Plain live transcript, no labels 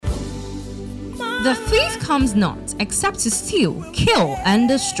The thief comes not, except to steal, kill, and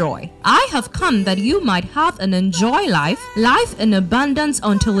destroy. I have come that you might have and enjoy life in abundance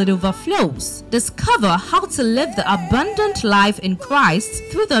until it overflows. Discover how to live the abundant life in Christ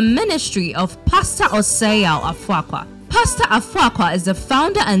through the ministry of Pastor Oseial Afuakwa. Pastor Afuakwa is the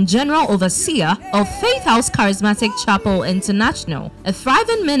founder and general overseer of Faith House Charismatic Chapel International, a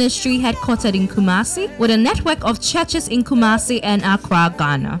thriving ministry headquartered in Kumasi with a network of churches in Kumasi and Accra,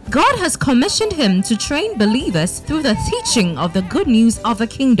 Ghana. God has commissioned him to train believers through the teaching of the good news of the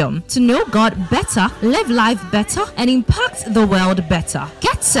kingdom to know God better, live life better, and impact the world better.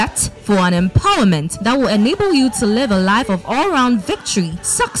 Get set for an empowerment that will enable you to live a life of all-round victory,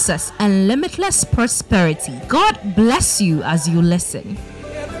 success, and limitless prosperity. God bless you as you listen.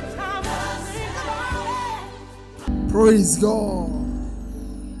 Praise God.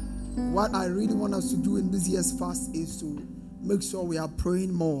 What I really want us to do in this year's fast is to make sure we are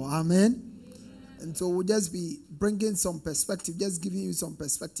praying more. Amen. And so we'll just be bringing some perspective, just giving you some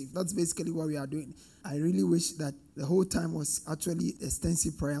perspective. That's basically what we are doing. I really wish that the whole time was actually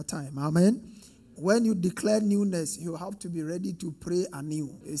extensive prayer time. Amen. When you declare newness, you have to be ready to pray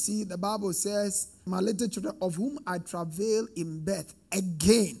anew. You see, the Bible says, my little children, of whom I travail in birth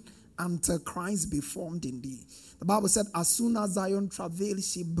again until Christ be formed in thee. The Bible said, as soon as Zion travailed,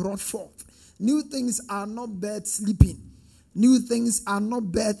 she brought forth. New things are not birth sleeping. New things are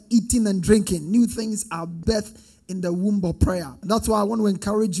not birth eating and drinking. New things are birth in the womb of prayer. That's why I want to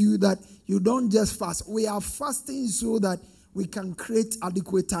encourage you that you don't just fast. We are fasting so that we can create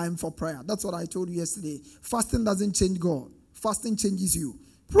adequate time for prayer. That's what I told you yesterday. Fasting doesn't change God. Fasting changes you.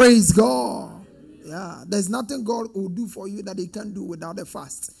 Praise God. Yeah, there's nothing God will do for you that he can't do without a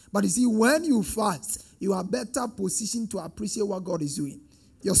fast. But you see, when you fast, you are better positioned to appreciate what God is doing.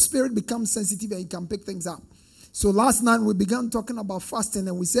 Your spirit becomes sensitive and you can pick things up. So last night we began talking about fasting,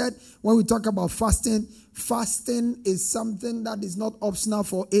 and we said when we talk about fasting, fasting is something that is not optional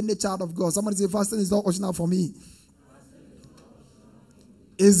for any child of God. Somebody say fasting is not optional for me.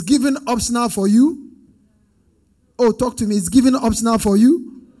 Is given optional for you? Oh, talk to me. Is given optional for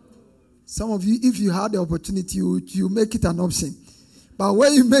you? Some of you, if you had the opportunity, you make it an option. But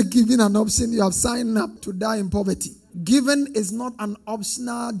when you make giving an option, you have signed up to die in poverty. Giving is not an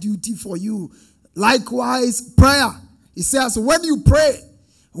optional duty for you. Likewise, prayer. It says when you pray,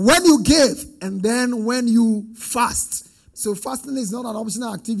 when you give, and then when you fast. So fasting is not an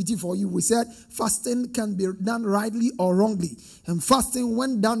optional activity for you. We said fasting can be done rightly or wrongly. And fasting,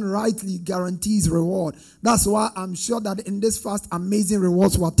 when done rightly, guarantees reward. That's why I'm sure that in this fast, amazing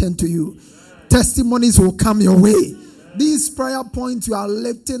rewards will attend to you. Testimonies will come your way. These prayer points you are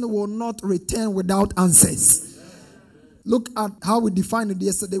lifting will not return without answers. Look at how we defined it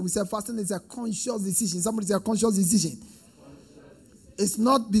yesterday. We said fasting is a conscious decision. Somebody say a conscious decision. It's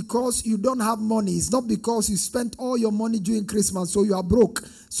not because you don't have money. It's not because you spent all your money during Christmas, so you are broke,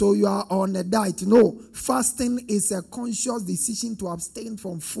 so you are on a diet. No, fasting is a conscious decision to abstain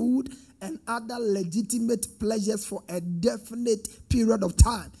from food and other legitimate pleasures for a definite period of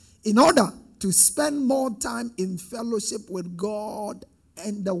time in order to spend more time in fellowship with God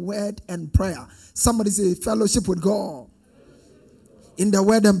and the word and prayer. Somebody say fellowship with God in the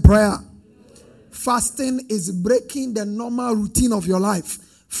word and prayer. Fasting is breaking the normal routine of your life.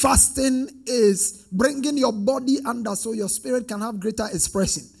 Fasting is bringing your body under so your spirit can have greater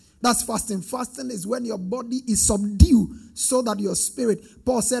expression. That's fasting. Fasting is when your body is subdued so that your spirit,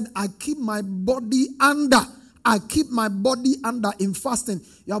 Paul said, I keep my body under. I keep my body under in fasting.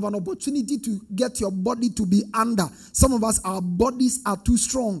 You have an opportunity to get your body to be under. Some of us, our bodies are too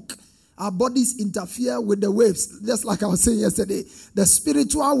strong. Our bodies interfere with the waves. Just like I was saying yesterday, the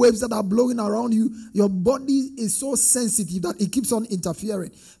spiritual waves that are blowing around you, your body is so sensitive that it keeps on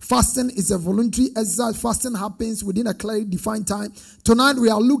interfering. Fasting is a voluntary exercise. Fasting happens within a clearly defined time. Tonight we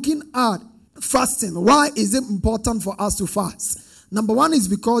are looking at fasting. Why is it important for us to fast? Number one is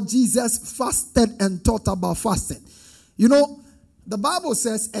because Jesus fasted and taught about fasting. You know, the Bible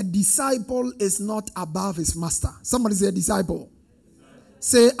says a disciple is not above his master. Somebody say a disciple.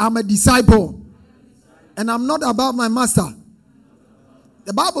 Say, I'm a disciple and I'm not above my master.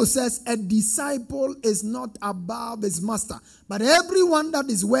 The Bible says a disciple is not above his master, but everyone that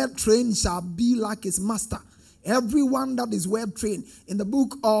is well trained shall be like his master. Everyone that is well trained. In the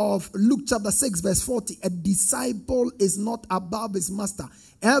book of Luke chapter 6 verse 40, a disciple is not above his master.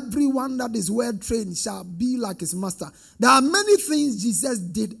 Everyone that is well trained shall be like his master. There are many things Jesus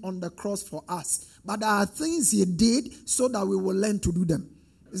did on the cross for us, but there are things he did so that we will learn to do them.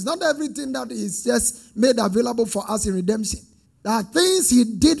 It's not everything that is just made available for us in redemption. There are things he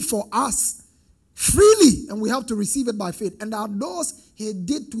did for us freely, and we have to receive it by faith. And there are those he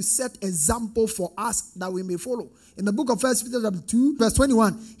did to set example for us that we may follow. In the book of 1 Peter chapter 2, verse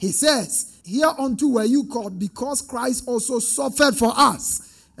 21, he says, hereunto were you called, because Christ also suffered for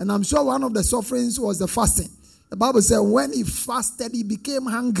us. And I'm sure one of the sufferings was the fasting. The Bible said when he fasted, he became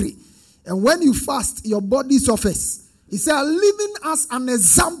hungry. And when you fast, your body suffers. He said, leaving us an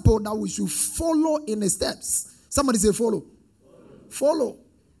example that we should follow in his steps. Somebody say follow. Follow.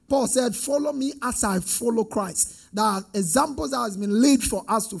 Paul said, follow me as I follow Christ. There are examples that has been laid for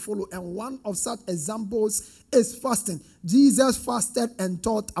us to follow. And one of such examples is fasting. Jesus fasted and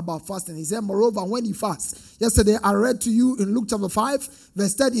taught about fasting. He said, moreover, when you fast. Yesterday, I read to you in Luke chapter 5,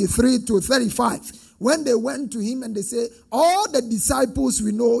 verse 33 to 35. When they went to him and they say, all the disciples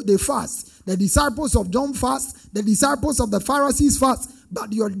we know, they fast. The disciples of John fast. The disciples of the Pharisees fast.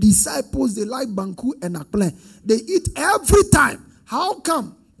 But your disciples, they like banku and akple. They eat every time. How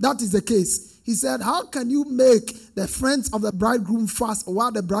come that is the case? He said, how can you make the friends of the bridegroom fast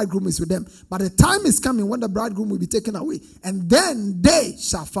while the bridegroom is with them? But the time is coming when the bridegroom will be taken away. And then they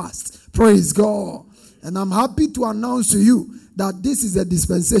shall fast. Praise God. And I'm happy to announce to you that this is a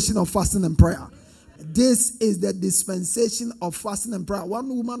dispensation of fasting and prayer. This is the dispensation of fasting and prayer.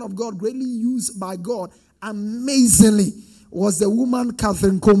 One woman of God greatly used by God amazingly was the woman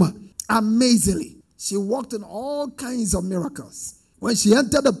Catherine Comer. Amazingly. She worked in all kinds of miracles. When she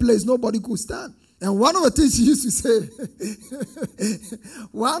entered the place, nobody could stand. And one of the things she used to say,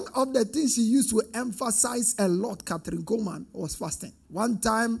 one of the things she used to emphasize a lot, Catherine Coleman, was fasting. One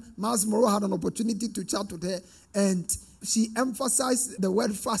time, Miles Moreau had an opportunity to chat with her, and she emphasized the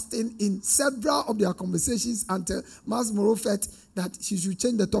word fasting in several of their conversations until Miles Moreau felt that she should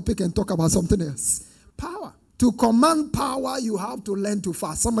change the topic and talk about something else. Power. To command power, you have to learn to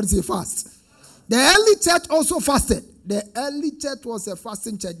fast. Somebody say fast. The early church also fasted. The early church was a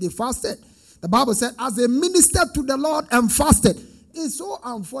fasting church. They fasted. The Bible said, as they ministered to the Lord and fasted. It's so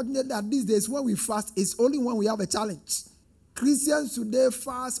unfortunate that these days when we fast, it's only when we have a challenge. Christians today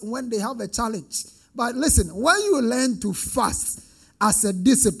fast when they have a challenge. But listen, when you learn to fast as a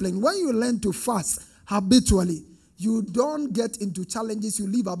discipline, when you learn to fast habitually, you don't get into challenges, you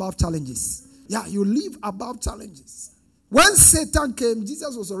live above challenges. Yeah, you live above challenges. When Satan came,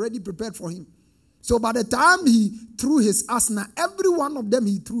 Jesus was already prepared for him. So by the time he threw his arsenal, every one of them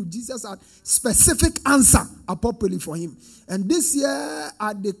he threw, Jesus had specific answer appropriately for him. And this year,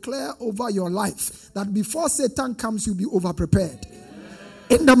 I declare over your life that before Satan comes, you'll be over-prepared.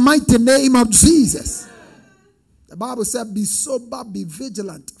 In the mighty name of Jesus. The Bible said, be sober, be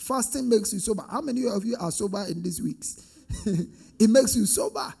vigilant. Fasting makes you sober. How many of you are sober in these weeks? It makes you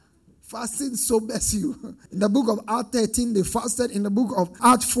sober. Fasting sobers you. In the book of Acts 13, they fasted. In the book of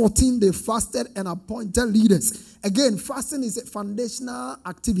Acts 14, they fasted and appointed leaders. Again, fasting is a foundational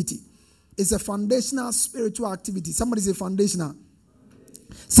activity. It's a foundational spiritual activity. Somebody say foundational.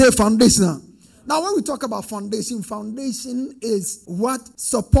 Say foundational. Now, when we talk about foundation is what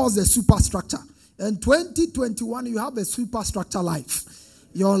supports the superstructure. In 2021, you have a superstructure life.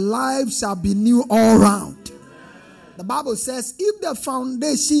 Your life shall be new all round. The Bible says, if the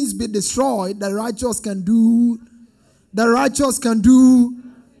foundations be destroyed, the righteous can do.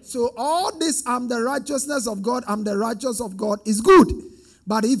 So all this, I'm the righteousness of God, I'm the righteous of God, is good.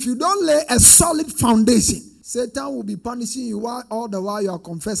 But if you don't lay a solid foundation, Satan will be punishing you all the while you are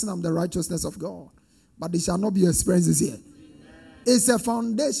confessing I'm the righteousness of God. But it shall not be your experiences here. It's a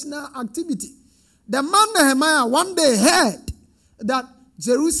foundational activity. The man Nehemiah one day heard that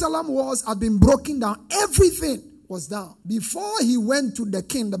Jerusalem walls had been broken down. Everything was down. Before he went to the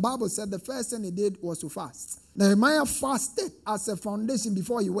king, the Bible said the first thing he did was to fast. Nehemiah fasted as a foundation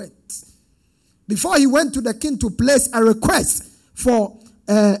before he went. Before he went to the king to place a request for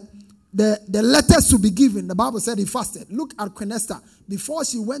the letters to be given, the Bible said he fasted. Look at Queen Esther. Before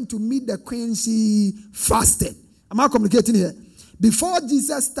she went to meet the queen, she fasted. Am I communicating here? Before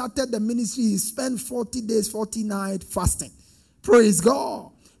Jesus started the ministry, he spent 40 days, 40 nights fasting. Praise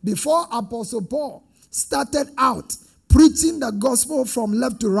God. Before Apostle Paul started out preaching the gospel from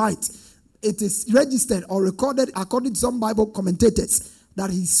left to right, it is registered or recorded according to some Bible commentators that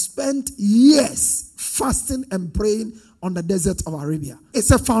he spent years fasting and praying on the desert of Arabia.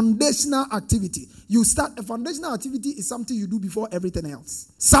 It's a foundational activity. A foundational activity is something you do before everything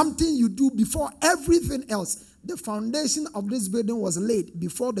else. Something you do before everything else. The foundation of this building was laid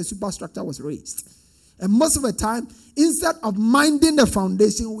before the superstructure was raised. And most of the time, instead of minding the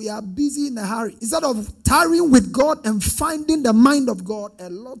foundation, we are busy in a hurry. Instead of tarrying with God and finding the mind of God,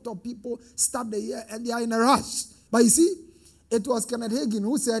 a lot of people start the year and they are in a rush. But you see, it was Kenneth Hagin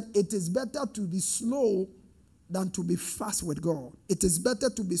who said, it is better to be slow than to be fast with God. It is better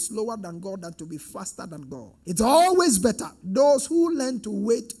to be slower than God than to be faster than God. It's always better. Those who learn to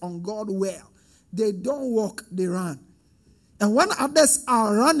wait on God well, they don't walk, they run. And when others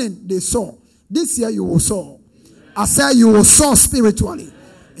are running, they soar. This year you will soar. I say you will soar spiritually.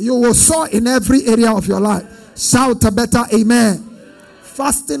 You will soar in every area of your life. Shout a better amen.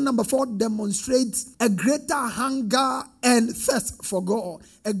 Fasting, number 4, demonstrates a greater hunger and thirst for God.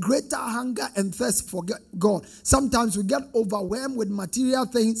 A greater hunger and thirst for God. Sometimes we get overwhelmed with material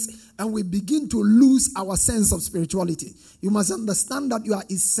things and we begin to lose our sense of spirituality. You must understand that you are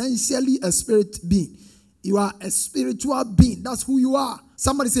essentially a spirit being. You are a spiritual being. That's who you are.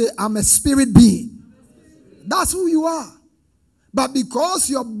 Somebody say, I'm a spirit being. That's who you are. But because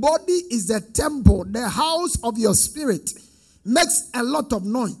your body is the temple, the house of your spirit, makes a lot of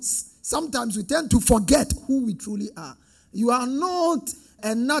noise. Sometimes we tend to forget who we truly are. You are not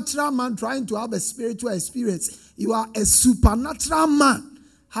a natural man trying to have a spiritual experience. You are a supernatural man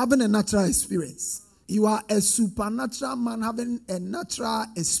having a natural experience. You are a supernatural man having a natural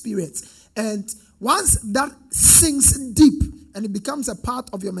experience. And once that sinks deep and it becomes a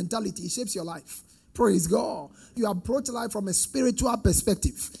part of your mentality, it shapes your life. Praise God. You approach life from a spiritual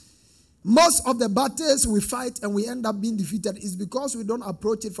perspective. Most of the battles we fight and we end up being defeated is because we don't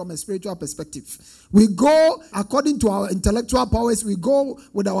approach it from a spiritual perspective. We go according to our intellectual powers, we go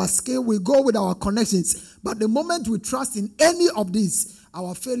with our skill, we go with our connections. But the moment we trust in any of these,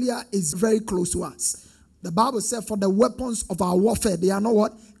 our failure is very close to us. The Bible says, for the weapons of our warfare, they are not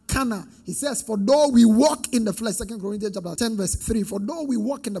what? Carnal. He says, for though we walk in the flesh, 2 Corinthians chapter 10 verse 3, for though we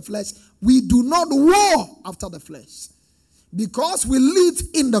walk in the flesh, we do not war after the flesh. Because we live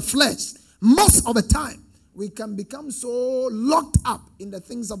in the flesh, most of the time, we can become so locked up in the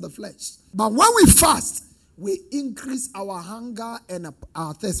things of the flesh. But when we fast, we increase our hunger and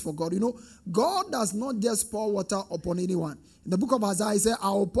our thirst for God. You know, God does not just pour water upon anyone. In the book of Isaiah, he said,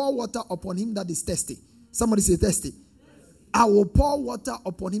 I will pour water upon him that is thirsty. Somebody say thirsty. I will pour water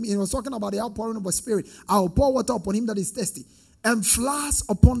upon him. He was talking about the outpouring of the Spirit. I will pour water upon him that is thirsty, and floods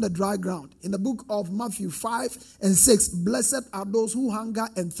upon the dry ground. In the book of Matthew 5 and 6, blessed are those who hunger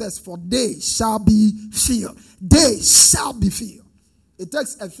and thirst, for they shall be filled. They shall be filled. It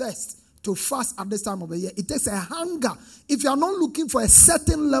takes a thirst to fast at this time of the year. It takes a hunger. If you are not looking for a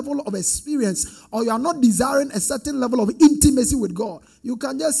certain level of experience, or you are not desiring a certain level of intimacy with God, you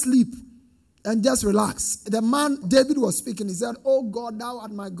can just sleep and just relax. The man David was speaking, he said, oh God, thou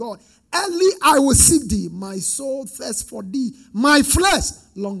art my God. Early I will seek thee. My soul thirsts for thee. My flesh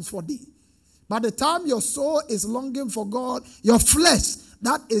longs for thee. By the time your soul is longing for God, your flesh,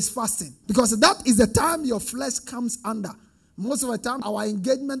 that is fasting. Because that is the time your flesh comes under. Most of the time, our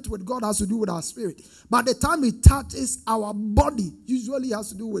engagement with God has to do with our spirit. By the time it touches our body, usually has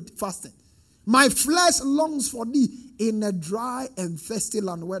to do with fasting. My flesh longs for thee in a dry and thirsty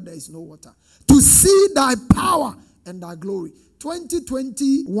land where there is no water, to see thy power and thy glory.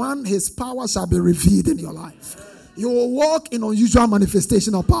 2021, his power shall be revealed in your life. You will walk in unusual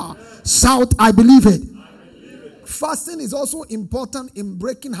manifestation of power. Shout, I believe it. Fasting is also important in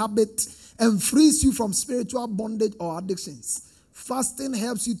breaking habits and frees you from spiritual bondage or addictions. Fasting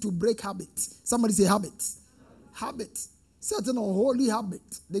helps you to break habits. Somebody say habits. Habits. Certain unholy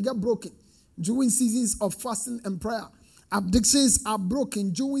habits, they get broken during seasons of fasting and prayer. Addictions are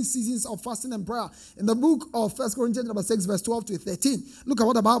broken during seasons of fasting and prayer. In the book of 1 Corinthians 6, verse 12 to 13, look at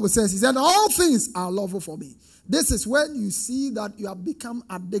what the Bible says. He said, all things are lawful for me. This is when you see that you have become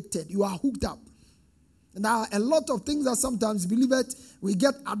addicted. You are hooked up. And there are a lot of things that sometimes, believe it, we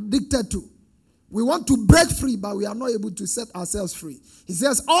get addicted to. We want to break free, but we are not able to set ourselves free. He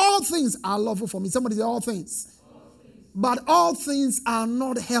says, all things are lawful for me. Somebody say, all things. But all things are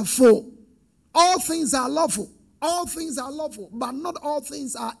not helpful. All things are lawful. All things are lawful, but not all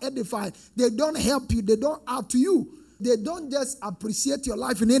things are edifying. They don't help you. They don't add to you. They don't just appreciate your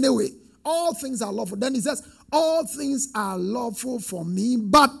life in any way. All things are lawful. Then he says, all things are lawful for me,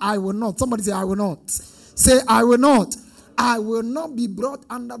 but I will not. Somebody say, I will not. Say, I will not. I will not be brought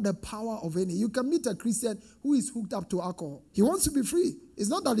under the power of any. You can meet a Christian who is hooked up to alcohol. He wants to be free. It's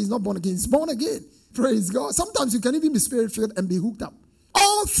not that he's not born again. He's born again. Praise God. Sometimes you can even be spirit-filled and be hooked up.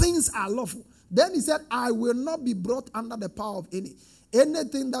 All things are lawful. Then he said, I will not be brought under the power of any.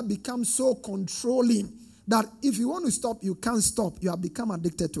 Anything that becomes so controlling that if you want to stop, you can't stop. You have become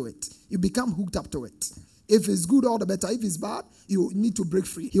addicted to it. You become hooked up to it. If it's good, all the better. If it's bad, you need to break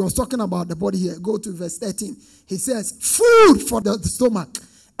free. He was talking about the body here. Go to verse 13. He says, food for the stomach,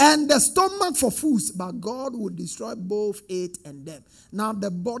 and the stomach for foods, but God will destroy both it and them. Now,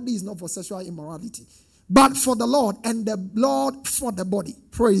 the body is not for sexual immorality, but for the Lord, and the blood for the body.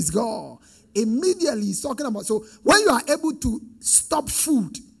 Praise God. Immediately he's talking about, so when you are able to stop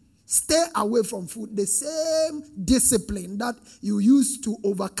food, stay away from food, the same discipline that you use to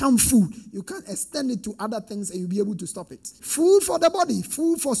overcome food, you can extend it to other things and you'll be able to stop it. Food for the body,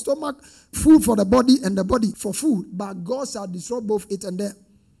 food for stomach, food for the body and the body for food, but God shall destroy both it and them.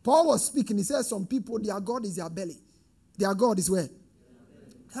 Paul was speaking, he says some people, their God is their belly. Their God is where?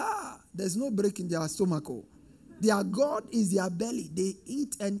 There's no break in their stomach. Their God is their belly. They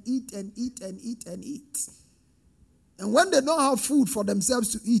eat and eat and eat and eat and eat. And when they don't have food for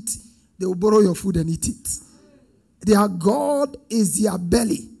themselves to eat, they will borrow your food and eat it. Their God is their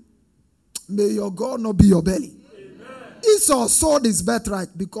belly. May your God not be your belly. Amen. Esau sold his birthright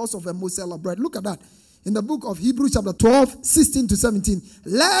because of a morsel of bread. Look at that. In the book of Hebrews chapter 12, 16 to 17.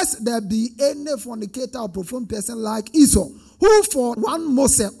 Lest there be any fornicator or profane person like Esau, who for one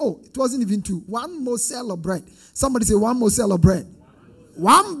morsel, it wasn't even two, one morsel of bread. Somebody say one morsel of bread.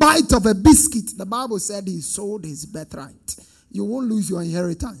 One bite of a biscuit. The Bible said he sold his birthright. You won't lose your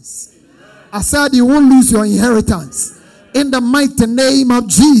inheritance. I said you won't lose your inheritance. In the mighty name of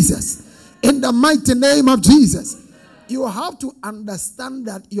Jesus. In the mighty name of Jesus. You have to understand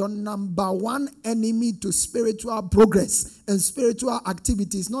that your number one enemy to spiritual progress and spiritual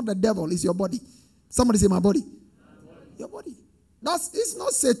activity is not the devil, it's your body. Somebody say my body. Your body. It's not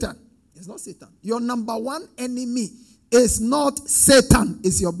Satan. It's not Satan. Your number one enemy is not Satan,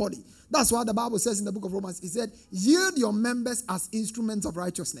 it's your body. That's why the Bible says in the book of Romans, it said, yield your members as instruments of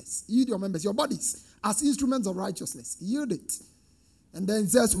righteousness. Yield your members, your bodies, as instruments of righteousness. Yield it. And then it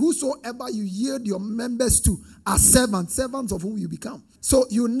says, whosoever you yield your members to are servants of whom you become. So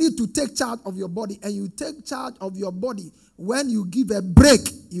you need to take charge of your body. And you take charge of your body when you give a break.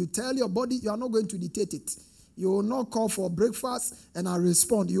 You tell your body you are not going to dictate it. You will not call for breakfast and I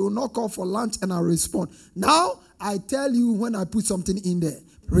respond. You will not call for lunch and I respond. Now, I tell you when I put something in there,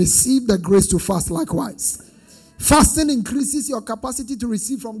 receive the grace to fast likewise. Fasting increases your capacity to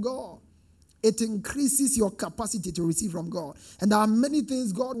receive from God. It increases your capacity to receive from God. And there are many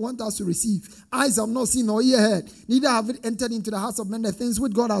things God wants us to receive. Eyes have not seen nor ear heard, neither have it entered into the hearts of men the things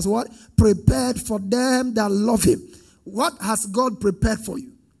which God has what? Prepared for them that love him. What has God prepared for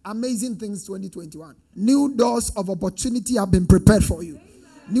you? Amazing things 2021. New doors of opportunity have been prepared for you.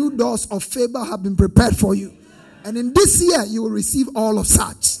 New doors of favor have been prepared for you. And in this year, you will receive all of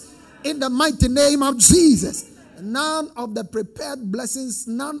such. In the mighty name of Jesus. None of the prepared blessings,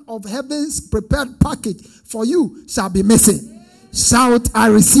 none of heaven's prepared package for you shall be missing. Shout, I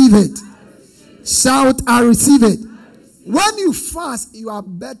receive it. Shout, I receive it. When you fast, you are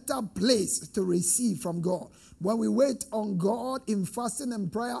better placed to receive from God. When we wait on God in fasting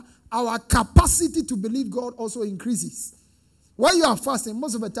and prayer, our capacity to believe God also increases. When you are fasting,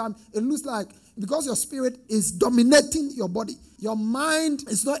 most of the time, it looks like because your spirit is dominating your body, your mind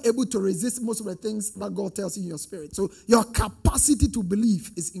is not able to resist most of the things that God tells you in your spirit. So your capacity to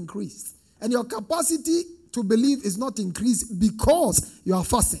believe is increased. And your capacity to believe is not increased because you are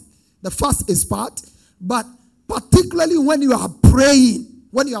fasting. The fast is part, but particularly when you are praying,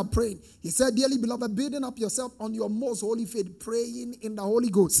 he said, dearly beloved, building up yourself on your most holy faith, praying in the Holy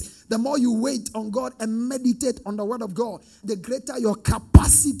Ghost. The more you wait on God and meditate on the word of God, the greater your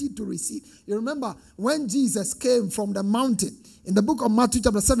capacity to receive. You remember when Jesus came from the mountain in the book of Matthew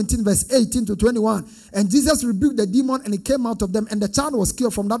chapter 17 verse 18 to 21, and Jesus rebuked the demon and he came out of them and the child was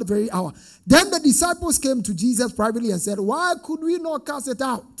cured from that very hour. Then the disciples came to Jesus privately and said, why could we not cast it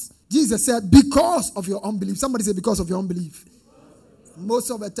out? Jesus said, because of your unbelief. Somebody say, because of your unbelief.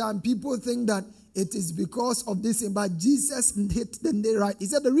 Most of the time, people think that it is because of this thing, but Jesus hit the nail right. He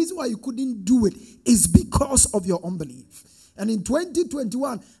said the reason why you couldn't do it is because of your unbelief. And in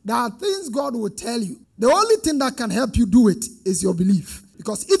 2021, there are things God will tell you. The only thing that can help you do it is your belief.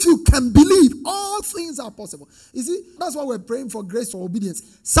 Because if you can believe, all things are possible. You see, that's why we're praying for grace for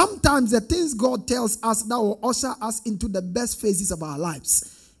obedience. Sometimes the things God tells us that will usher us into the best phases of our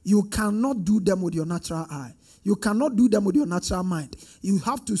lives, you cannot do them with your natural eye. You cannot do them with your natural mind. You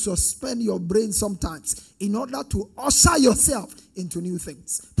have to suspend your brain sometimes in order to usher yourself into new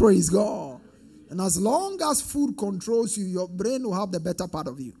things. Praise God. And as long as food controls you, your brain will have the better part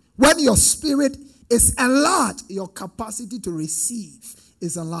of you. When your spirit is enlarged, your capacity to receive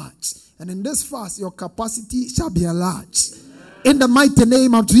is enlarged. And in this fast, your capacity shall be enlarged. In the mighty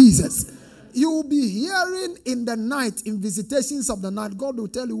name of Jesus. You will be hearing in the night, in visitations of the night, God will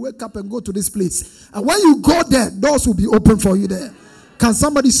tell you, wake up and go to this place. And when you go there, doors will be open for you there. Can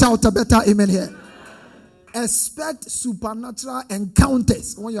somebody shout a better amen here? Expect supernatural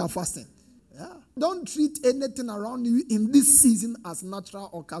encounters when you are fasting. Yeah. Don't treat anything around you in this season as natural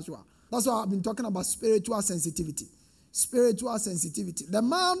or casual. That's why I've been talking about spiritual sensitivity. spiritual sensitivity. The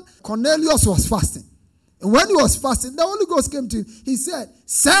man, Cornelius, was fasting. And when he was fasting, the Holy Ghost came to him. He said,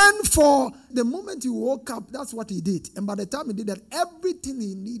 send for the moment he woke up. That's what he did. And by the time he did that, everything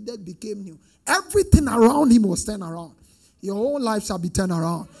he needed became new. Everything around him was turned around. Your whole life shall be turned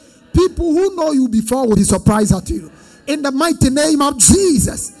around. People who know you before will be surprised at you. In the mighty name of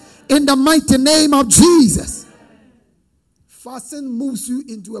Jesus. In the mighty name of Jesus. Fasting moves you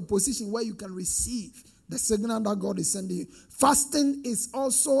into a position where you can receive the signal that God is sending you. Fasting is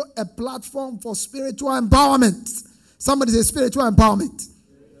also a platform for spiritual empowerment. Somebody say spiritual empowerment.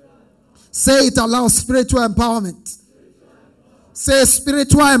 Say it aloud, spiritual empowerment. Say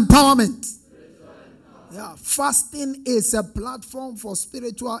spiritual empowerment. Yeah, fasting is a platform for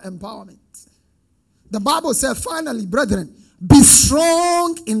spiritual empowerment. The Bible said, finally, brethren, be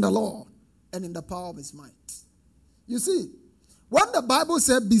strong in the Lord and in the power of his might. You see, when the Bible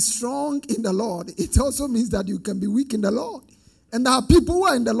said be strong in the Lord, it also means that you can be weak in the Lord. And there are people who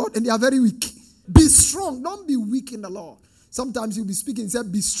are in the Lord and they are very weak. Be strong. Don't be weak in the Lord. Sometimes you'll be speaking and say,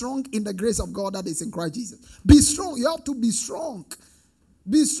 be strong in the grace of God that is in Christ Jesus. Be strong. You have to be strong.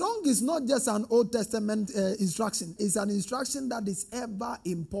 Be strong is not just an Old Testament instruction. It's an instruction that is ever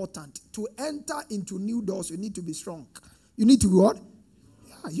important. To enter into new doors, you need to be strong. You need to be what?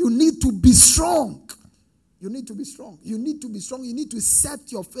 Yeah, you need to be strong. You need to be strong. You need to be strong. You need to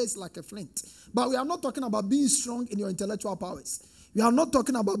set your face like a flint. But we are not talking about being strong in your intellectual powers. We are not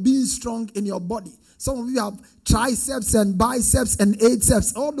talking about being strong in your body. Some of you have triceps and biceps and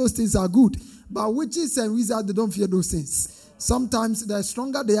triceps. All those things are good. But witches and wizards, they don't fear those things. Sometimes the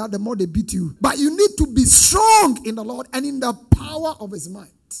stronger they are, the more they beat you. But you need to be strong in the Lord and in the power of his might.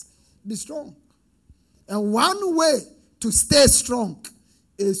 Be strong. And one way to stay strong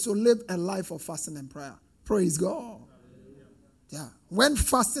is to live a life of fasting and prayer. Praise God. Yeah. When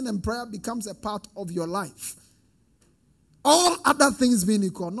fasting and prayer becomes a part of your life, all other things being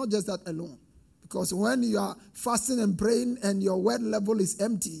equal, not just that alone. Because when you are fasting and praying and your word level is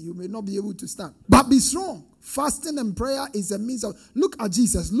empty, you may not be able to stand. But be strong. Fasting and prayer is a means of... Look at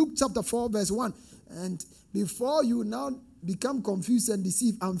Jesus. Luke chapter 4 verse 1. And before you now become confused and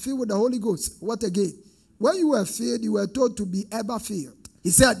deceived and filled with the Holy Ghost, what again? When you were filled, you were told to be ever filled. He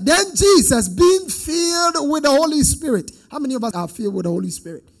said, then Jesus, being filled with the Holy Spirit. How many of us are filled with the Holy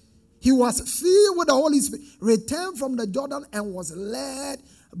Spirit? He was filled with the Holy Spirit, returned from the Jordan and was led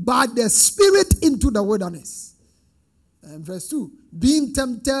by the Spirit into the wilderness. And verse 2, being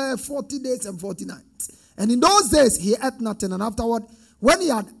tempted 40 days and 40 nights. And in those days, he ate nothing. And afterward, when he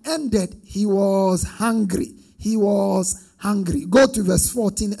had ended, he was hungry. He was hungry. Go to verse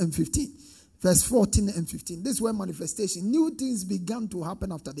 14 and 15. Verse 14 and 15. This is where manifestation. New things began to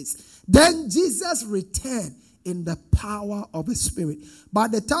happen after this. Then Jesus returned in the power of the Spirit. By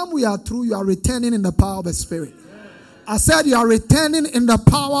the time we are through, you are returning in the power of the Spirit. I said you are returning in the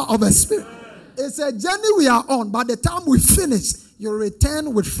power of the Spirit. It's a journey we are on. By the time we finish, you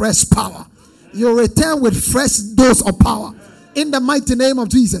return with fresh power. You return with fresh dose of power. In the mighty name of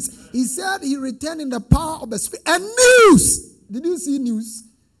Jesus. He said he returned in the power of the Spirit. And news. Did you see news?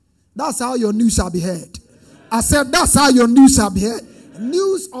 That's how your news shall be heard. I said that's how your news shall be heard.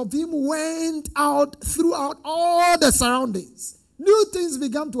 News of him went out throughout all the surroundings. New things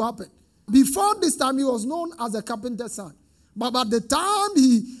began to happen. Before this time, he was known as a carpenter's son. But by the time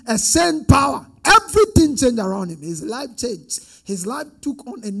he ascended power, everything changed around him. His life changed. His life took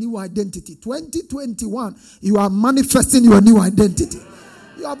on a new identity. 2021, you are manifesting your new identity.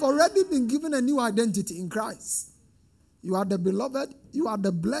 You have already been given a new identity in Christ. You are the beloved, you are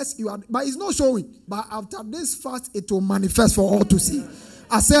the blessed, but it's not showing. But after this fast, it will manifest for all to see.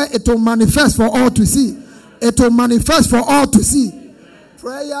 I said it will manifest for all to see. It will manifest for all to see.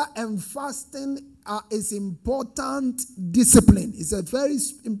 Prayer and fasting is important discipline. It's a very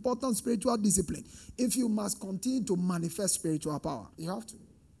important spiritual discipline. If you must continue to manifest spiritual power, you have to.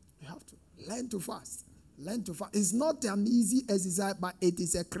 You have to. Learn to fast. Learn to fast. It's not an easy exercise, but it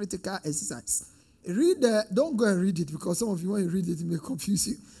is a critical exercise. Don't go and read it, because some of you, when you read it, it may confuse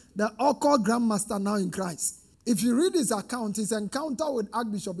you. The occult grandmaster now in Christ. If you read his account, his encounter with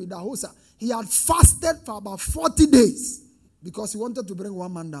Archbishop Idahosa, he had fasted for about 40 days because he wanted to bring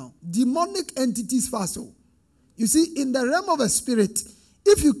one man down. Demonic entities fast. You see, in the realm of the spirit,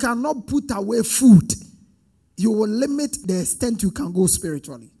 if you cannot put away food, you will limit the extent you can go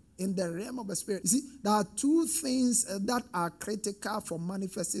spiritually. In the realm of the spirit, you see, there are two things that are critical for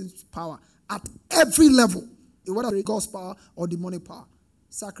manifesting power. At every level, whether God's power or demonic power,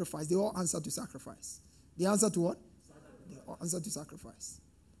 sacrifice. They all answer to sacrifice. The answer to what? They all answer to sacrifice.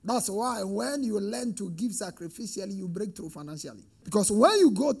 That's why when you learn to give sacrificially, you break through financially. Because when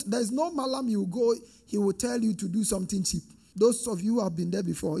you go, there's no malam you go, he will tell you to do something cheap. Those of you who have been there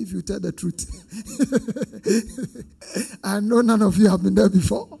before, if you tell the truth. I know none of you have been there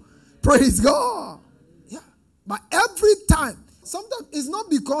before. Praise God. Yeah. But every time, sometimes it's not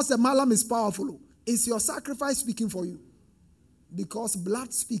because the malam is powerful. It's your sacrifice speaking for you. Because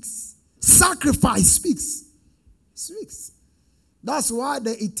blood speaks. Sacrifice speaks. Speaks. That's why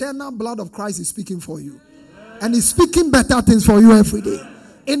the eternal blood of Christ is speaking for you. And he's speaking better things for you every day.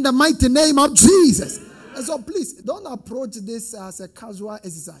 In the mighty name of Jesus. And so please, don't approach this as a casual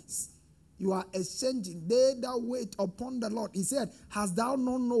exercise. You are exchanging. They that wait upon the Lord. He said, hast thou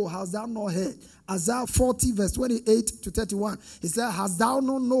not known, hast thou not heard? Isaiah 40 verse 28 to 31. He said, hast thou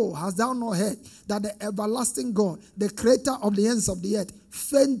not known, hast thou not heard? That the everlasting God, the creator of the ends of the earth,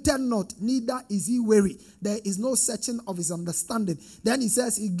 fainted not, neither is he weary. There is no searching of his understanding. Then he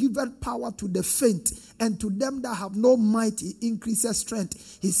says, he giveth power to the faint, and to them that have no might he increases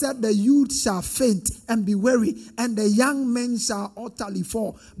strength. He said, the youth shall faint and be weary, and the young men shall utterly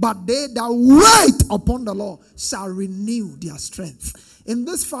fall. But they that wait upon the Lord shall renew their strength. In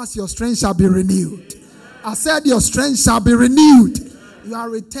this fast, your strength shall be renewed. I said your strength shall be renewed. You are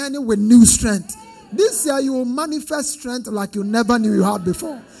returning with new strength. This year you will manifest strength like you never knew you had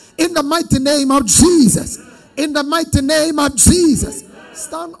before. In the mighty name of Jesus. In the mighty name of Jesus.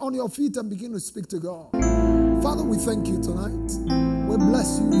 Stand on your feet and begin to speak to God. Father, we thank you tonight. We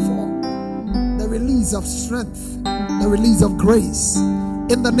bless you for the release of strength, the release of grace.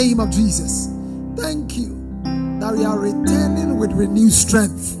 In the name of Jesus. Thank you that we are returning with renewed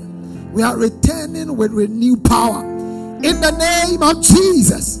strength. We are returning with renewed power. In the name of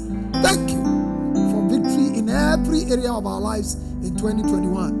Jesus. Thank you for victory in every area of our lives in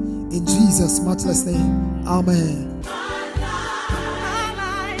 2021. In Jesus' matchless name. Amen.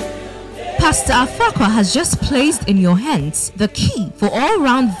 Pastor Afrakwa has just placed in your hands the key for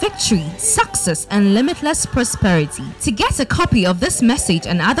all-round victory, success, and limitless prosperity. To get a copy of this message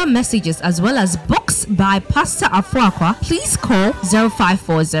and other messages as well as books by Pastor Afrakwa, please call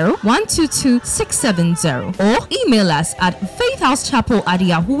 0540-122-670 or email us at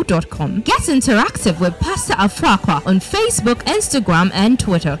faithhousechapel@yahoo.com. Get interactive with Pastor Afrakwa on Facebook, Instagram, and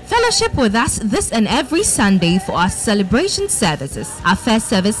Twitter. Fellowship with us this and every Sunday for our celebration services. Our first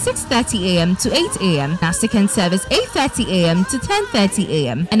service 6:30 a.m. to 8 a.m. Our second service 8:30 a.m. to 10:30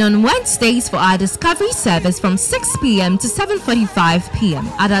 a.m. And on Wednesdays for our discovery service from 6 p.m. to 7:45 p.m.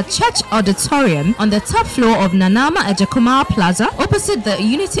 at our church auditorium on the top floor of Nanama Ejakumar Plaza opposite the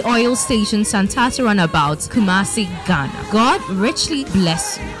Unity Oil Station, Santata Runabout, Kumasi, Ghana. God richly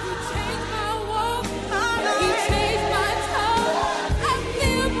bless you.